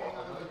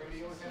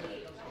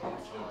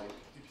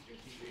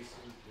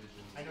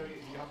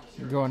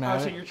 You're going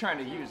at So it. you're trying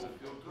to use it.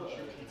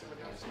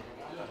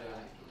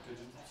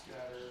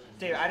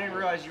 Dave, I didn't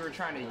realize you were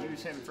trying to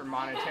use him for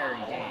monetary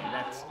gain.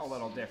 That's a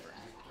little different.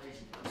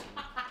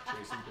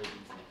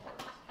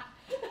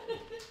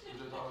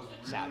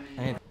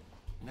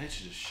 Nate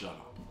should just shut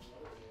up.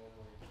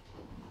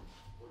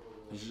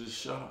 He should just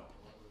shut up.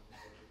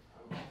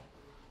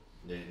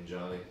 Nate and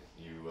Johnny,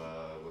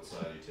 what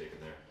side are you taking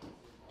there?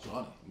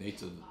 Johnny.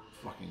 Nate's a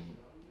fucking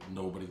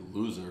nobody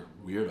loser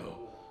weirdo,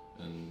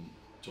 and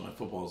Johnny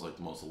Football is like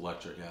the most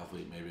electric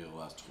athlete maybe of the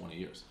last 20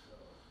 years.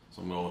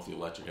 So I'm going with the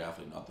electric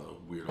athlete, not the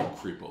weirdo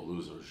creepo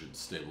loser who should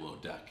stay below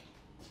deck.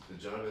 Did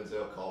John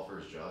Manziel call for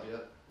his job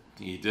yet?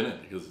 He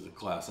didn't because it's a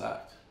class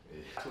act.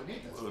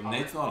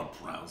 Nate's not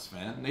a Browns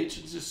fan. Nate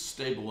should just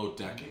stay below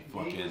deck and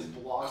fucking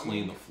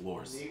clean the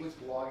floors. Nate was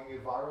blogging a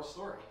viral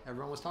story.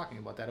 Everyone was talking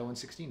about that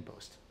 0-16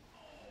 post.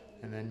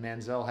 And then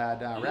Manziel had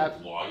He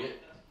didn't blog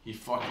it. He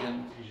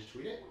fucking. Did he just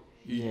tweet it?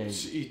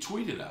 He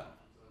tweeted at him.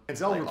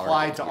 Manziel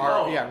replied to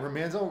our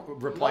Manziel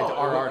replied to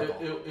our article.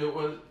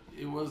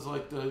 It was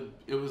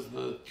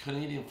the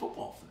Canadian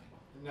football thing.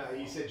 No,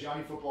 he said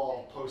Johnny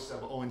Football posts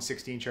of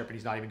 0-16 chirp and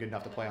he's not even good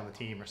enough to play on the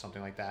team or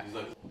something like that. He's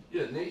like,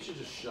 yeah, Nate should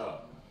just shut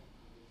up.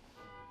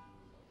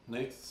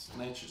 Nate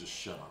should just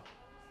shut up.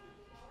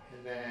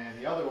 And then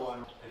the other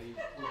one.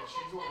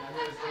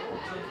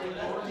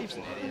 He's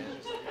an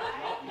idiot.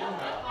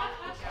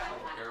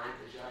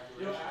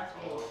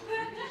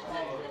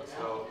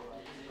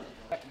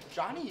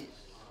 Johnny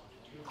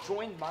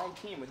joined my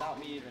team without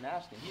me even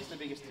asking. He's the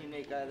biggest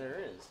teammate guy there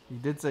is. You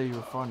did say you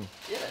were funny.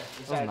 Yeah, he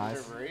That said was I nice.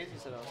 deserve a raise. He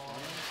said I was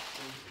funny.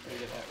 Did he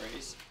get that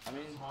raise? I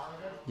mean,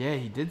 Yeah,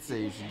 he did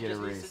say you should he get a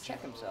just needs raise. to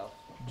check himself.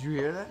 Did you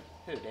hear that?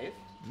 Who, Dave?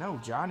 No,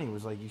 Johnny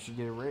was like, you should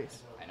get a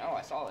raise. I know.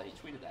 I saw that. He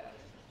tweeted that.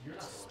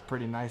 It's a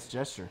pretty nice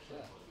gesture.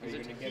 Yeah.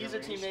 He's a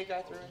teammate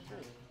guy through and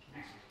through.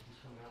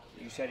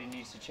 You said he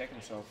needs to check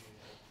himself.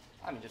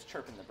 I mean, just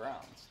chirping the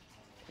Browns.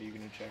 Are you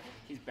gonna check him?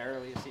 He's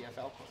barely a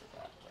CFL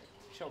quarterback. Like,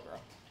 chill, bro.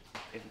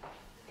 If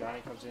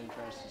Johnny comes in and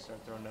tries to start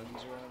throwing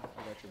nuggies around,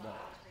 I got your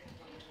back.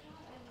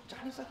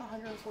 Johnny's like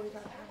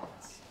 145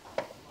 pounds.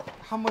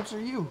 How much are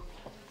you?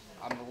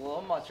 I'm a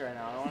little much right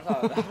now. I don't want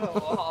to talk about a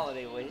little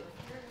holiday weight.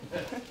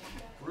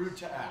 Rude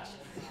to ask.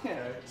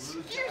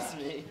 Excuse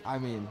me. I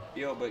mean,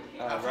 Yo, but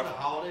After the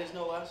holidays,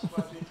 no less.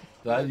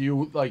 That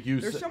you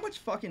There's so much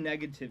fucking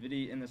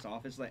negativity in this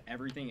office. Like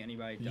everything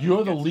anybody does.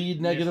 You're the gets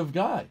lead negative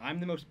guy. I'm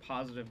the most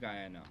positive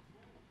guy I know.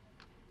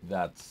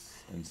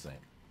 That's insane.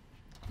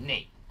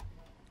 Nate,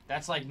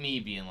 that's like me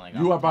being like. You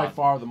I'm are by positive.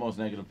 far the most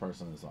negative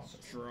person in this office.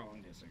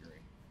 Strong disagree.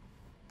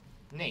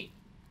 Nate,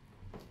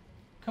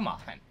 come on.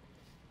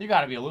 You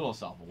got to be a little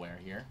self-aware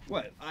here.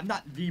 What? I'm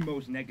not the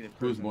most negative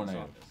person Who's more in this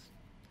negative? office.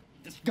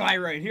 This guy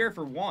right here,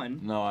 for one.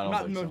 No, I don't I'm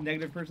not think the most so.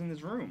 negative person in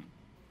this room.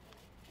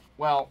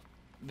 Well,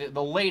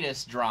 the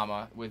latest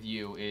drama with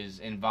you is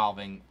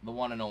involving the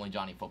one and only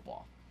Johnny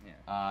Football.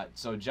 Yeah.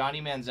 So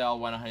Johnny Manziel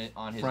went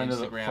on his Friend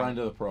Instagram. friend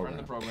of the program. Friend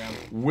of the program.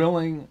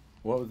 Willing.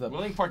 What was that?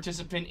 Willing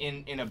participant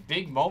in a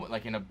big moment,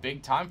 like in a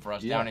big time for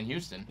us down in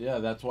Houston. Yeah,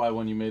 that's why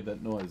when you made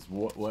that noise,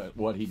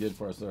 what he did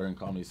for us there in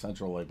Comedy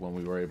Central, like when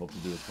we were able to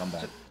do his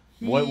comeback.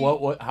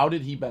 How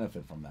did he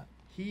benefit from that?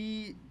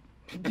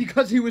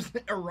 Because he was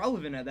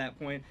irrelevant at that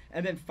point,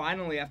 and then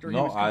finally, after he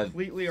was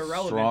completely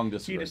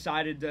irrelevant, he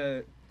decided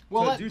to.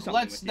 Well, do something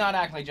let's with not it.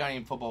 act like Johnny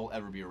in football will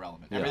ever be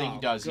irrelevant. Yeah. Everything he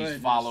does, he's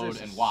goodness, followed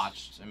this and is-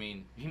 watched. I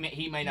mean,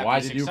 he may not Why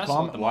be did you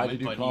successful at the Why moment,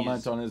 did you but comment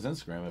he's- on his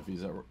Instagram if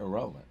he's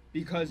irrelevant?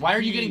 Because Why are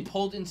you getting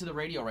pulled into the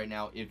radio right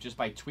now if just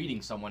by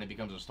tweeting someone it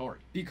becomes a story?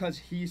 Because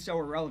he's so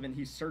irrelevant,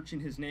 he's searching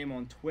his name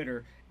on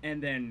Twitter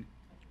and then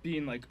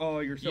being like, "Oh,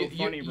 you're so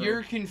funny, bro."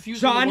 You're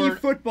confusing Johnny the word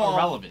Football.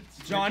 irrelevance.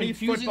 Johnny You're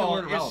confusing the Football word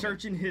is irrelevant.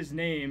 searching his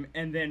name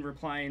and then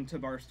replying to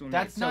Barstool.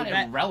 That's so not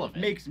that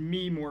irrelevant. Makes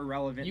me more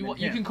relevant. You than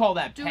you him. can call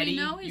that Do petty. we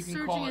know you he's can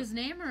searching call his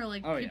name, or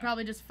like Oh, he yeah.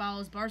 probably just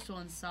follows Barstool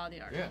and saw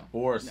the article? Yeah.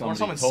 Or someone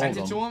someone told sent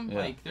him. it to him. Yeah.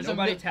 Like there's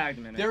Nobody a, tagged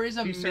him in it. There is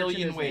a He's searching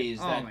million his name. ways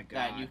Oh that, my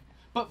that God. you.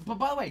 But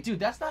by the way, dude,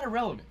 that's not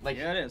irrelevant. Like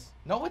Yeah, it is.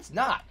 No, it's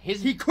not.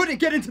 He couldn't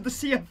get into the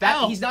CFL.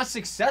 That he's not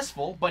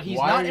successful, but he's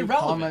Why not are you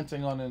irrelevant.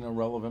 commenting on an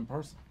irrelevant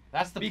person?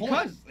 That's the point.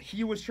 Because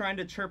he was trying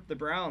to chirp the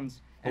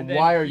Browns. But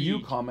why are you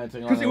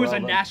commenting on Because it was a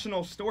irrelevant-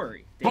 national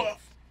story. Dave.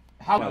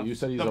 How No, you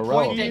said he's the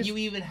irrelevant. point that you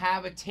even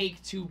have a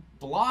take to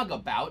blog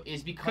about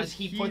is because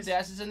he puts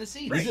asses in the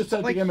seats. You just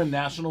said to him a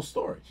national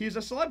story. He's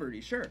a celebrity,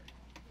 sure.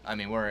 I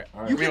mean, we're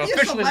You we can are be a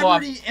officially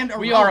celebrity off. and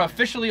We are irrelevant.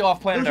 officially off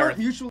planet Those Earth. aren't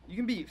mutual. You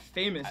can be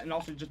famous and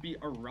also just be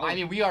irrelevant. I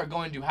mean, we are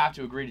going to have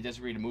to agree to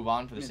disagree to move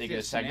on for the It's sake of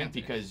this just segment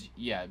semantics.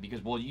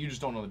 because well, you just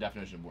don't know the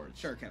definition of words.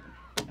 Sure, Kevin.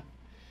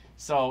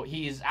 So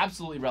he's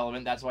absolutely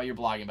relevant. That's why you're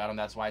blogging about him.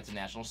 That's why it's a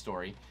national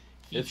story.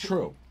 It's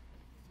true.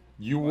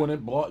 You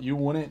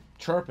wouldn't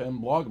chirp him,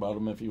 blog about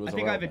him if he was I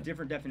think I have a irrelevant.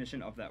 different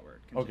definition of that word.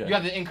 Okay. You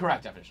have the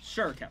incorrect definition.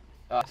 Sure, Kevin.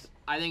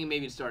 I think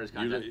maybe to start his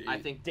content. I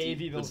think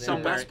The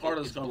best part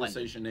of this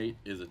conversation, Nate,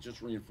 is it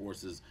just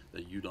reinforces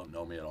that you don't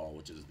know me at all,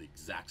 which is the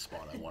exact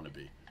spot I want to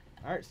be.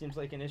 All right, seems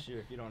like an issue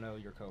if you don't know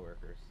your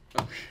coworkers.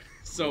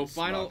 So It's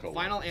not coworkers.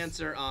 final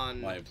answer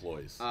on My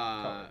employees.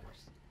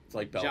 It's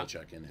like John-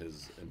 Belichick and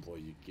his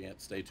employee. You can't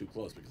stay too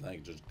close because I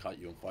can just cut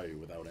you and fire you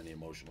without any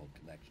emotional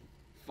connection.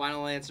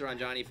 Final answer on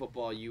Johnny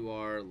Football. You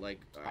are like,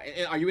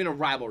 are you in a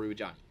rivalry with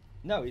Johnny?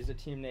 No, he's a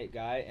Team Nate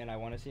guy, and I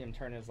want to see him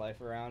turn his life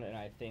around, and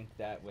I think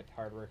that with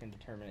hard work and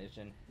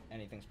determination,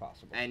 anything's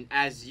possible. And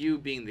as you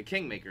being the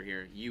kingmaker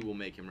here, you will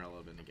make him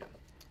relevant again.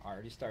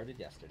 Already started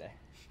yesterday.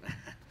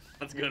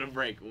 Let's go to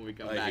break when we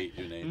come I back. hate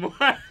you, Nate. More-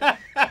 I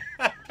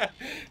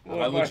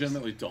More-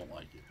 legitimately don't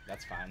like you.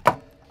 That's fine.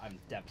 I'm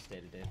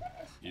devastated, dude.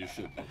 You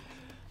should be.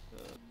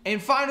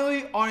 And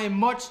finally, on a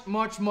much,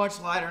 much, much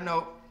lighter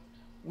note,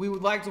 we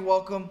would like to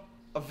welcome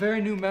a very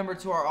new member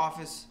to our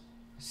office,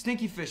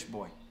 Stinky Fish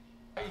Boy.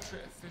 I eat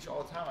fish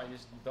all the time. I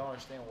just don't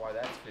understand why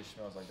that fish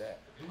smells like that.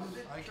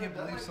 I can't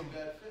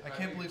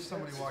believe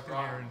somebody walked in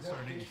here and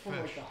started eating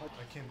fish.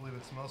 I can't believe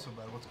it smells so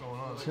bad. What's going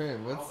on?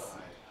 Trent,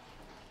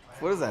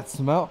 what does that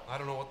smell? I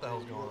don't know what the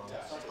hell's going on.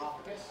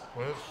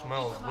 Well, it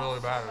smells really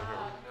bad in here.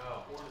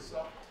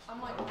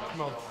 It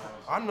smells.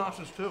 I'm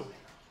nauseous too.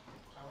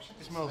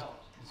 It smells.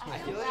 I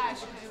feel like I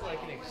should do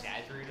like an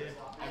exaggerated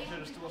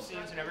episode of Stool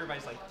Scenes and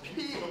everybody's like,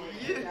 you.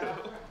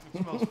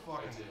 It smells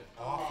fucking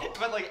awful.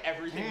 But like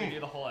everything we do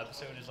the whole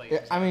episode is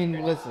like. I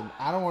mean, listen,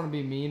 I don't want to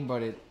be mean,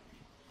 but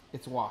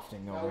it's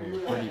wafting over here.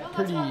 Pretty.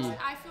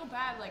 I feel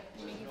bad like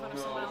making fun of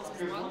someone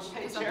else's lunch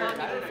because I'm not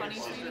making funny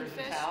for eating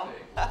fish.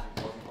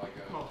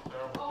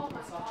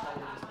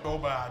 So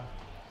bad.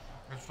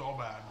 It's so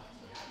bad.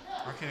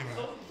 I can't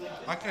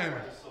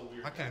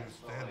even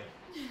stand it.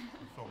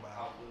 It's so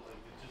bad.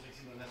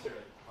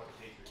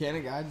 Can a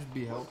guy just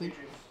be healthy?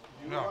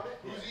 No.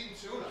 Who's eating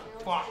tuna?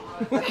 Fuck.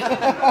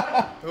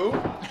 Who?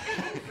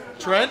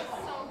 Trent?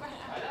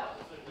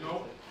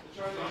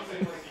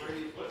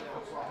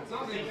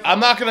 I'm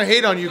not gonna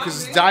hate on you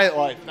because it's diet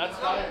life. That's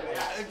diet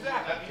life.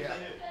 Exactly.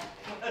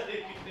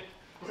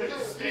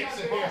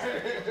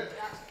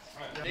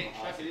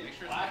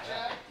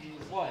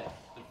 What?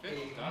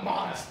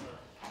 Monster.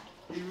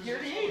 Here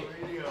he is.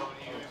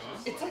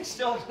 It's like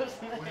still just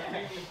there.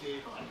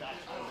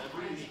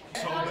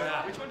 So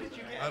bad. Which one did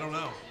you get? I don't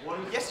know.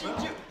 Yes, you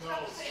do.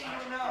 Stop saying you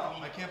don't know.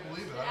 I can't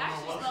believe it. I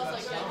don't know what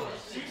that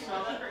smells.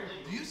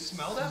 Do you smell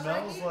smell that?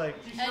 Smells like.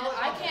 And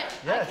I can't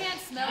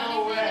Yes.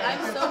 smell anything.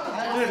 I'm so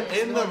congested. Dude,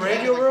 in the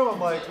radio room, I'm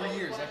like, 3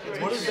 years.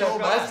 what is so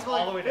bad?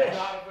 All the way down.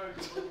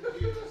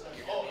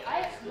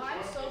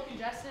 Mine's so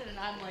congested, and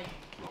I'm like.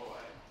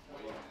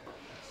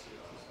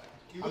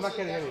 I'm not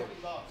getting any of it.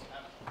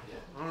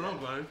 I don't know,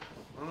 buddy.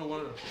 I don't know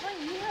what it is.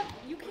 Glenn,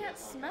 you can't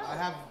smell. I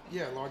have,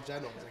 large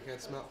adenoids. I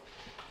can't smell.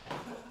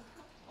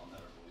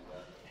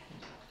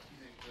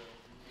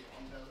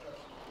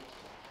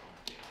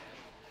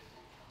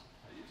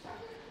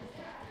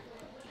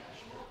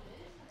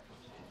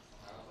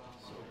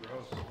 So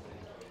gross.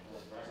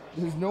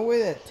 There's no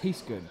way that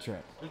tastes good,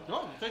 Trent. It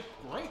does. It tastes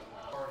great.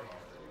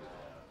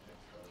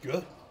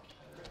 Good.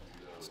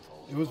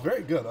 It was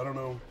very good. I don't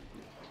know.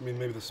 I mean,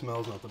 maybe the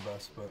smell's not the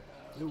best, but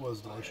it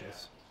was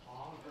delicious.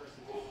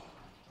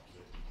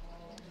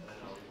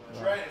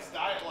 Trent, it's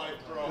diet life,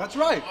 bro. That's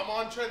right. I'm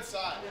on Trent's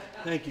side.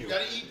 Thank you. You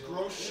gotta eat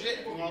gross shit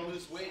if you want to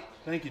lose weight.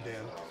 Thank you,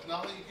 Dan. There's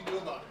nothing you can do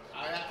about it.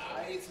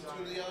 I ate some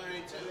tuna the other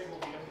day, too.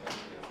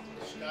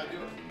 Just gotta do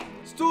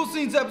it. Stool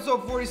Scenes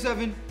episode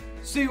 47.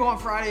 See you on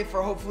Friday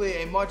for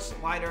hopefully a much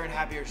lighter and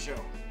happier show.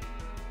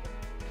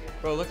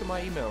 Bro, look at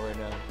my email right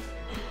now.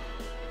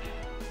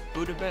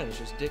 Buddha Ben is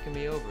just dicking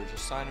me over,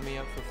 just signing me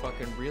up for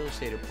fucking real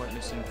estate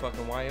appointments in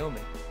fucking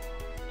Wyoming.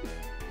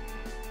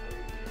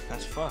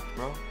 That's fucked,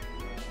 bro.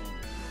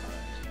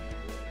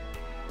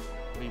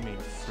 What do you mean?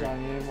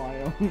 Signing in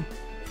Wyoming.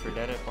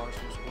 Fredette at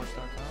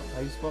BarstoolSports.com.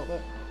 How you spell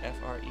that?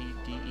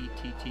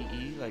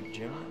 F-R-E-D-E-T-T-E, like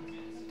Jim.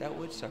 That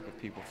would suck if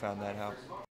people found that out.